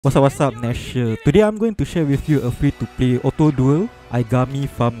What's up, Nash here. Today I'm going to share with you a free-to-play auto duel Aigami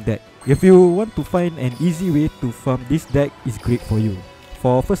farm deck. If you want to find an easy way to farm this deck, is great for you.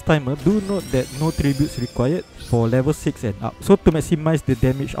 For first timer, do note that no tributes required for level 6 and up. So to maximize the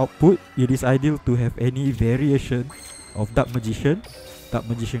damage output, it is ideal to have any variation of Dark Magician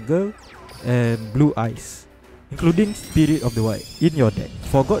Girl, and Blue Eyes, including Spirit of the Wild in your deck.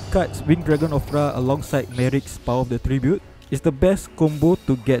 For God cards, Winged Dragon of Ra alongside Merrick's Power of the Tribute is the best combo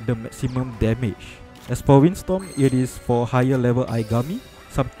to get the maximum damage. As for Windstorm, it is for higher level Aigami.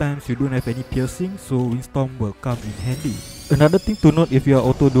 Sometimes you don't have any piercing, so Windstorm will come in handy. Another thing to note, if you are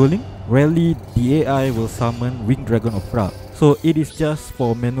auto dueling, rarely the AI will summon Winged Dragon of Ra, so it is just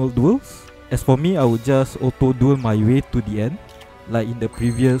for manual duels. As for me, I would just auto duel my way to the end, like in the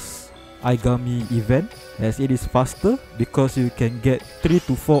previous Aigami event, as it is faster because you can get 3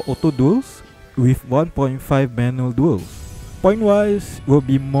 to 4 auto duels with 1.5 manual duels. Point wise will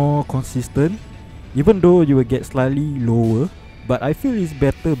be more consistent, even though you will get slightly lower, but I feel it's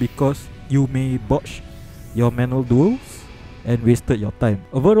better because you may botch your manual duels and wasted your time.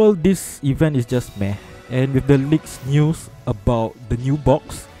 Overall, this event is just meh, and with the leaks news about the new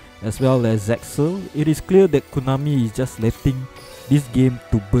box as well as Zaxel, it is clear that Konami is just letting this game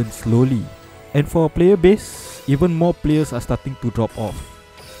to burn slowly. And for player base, even more players are starting to drop off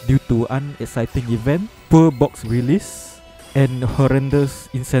due to unexciting event, poor box release, and horrendous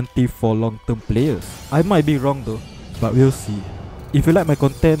incentive for long-term players. I might be wrong though, but we'll see. If you like my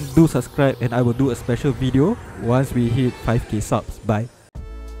content, do subscribe and I will do a special video once we hit 5k subs. Bye.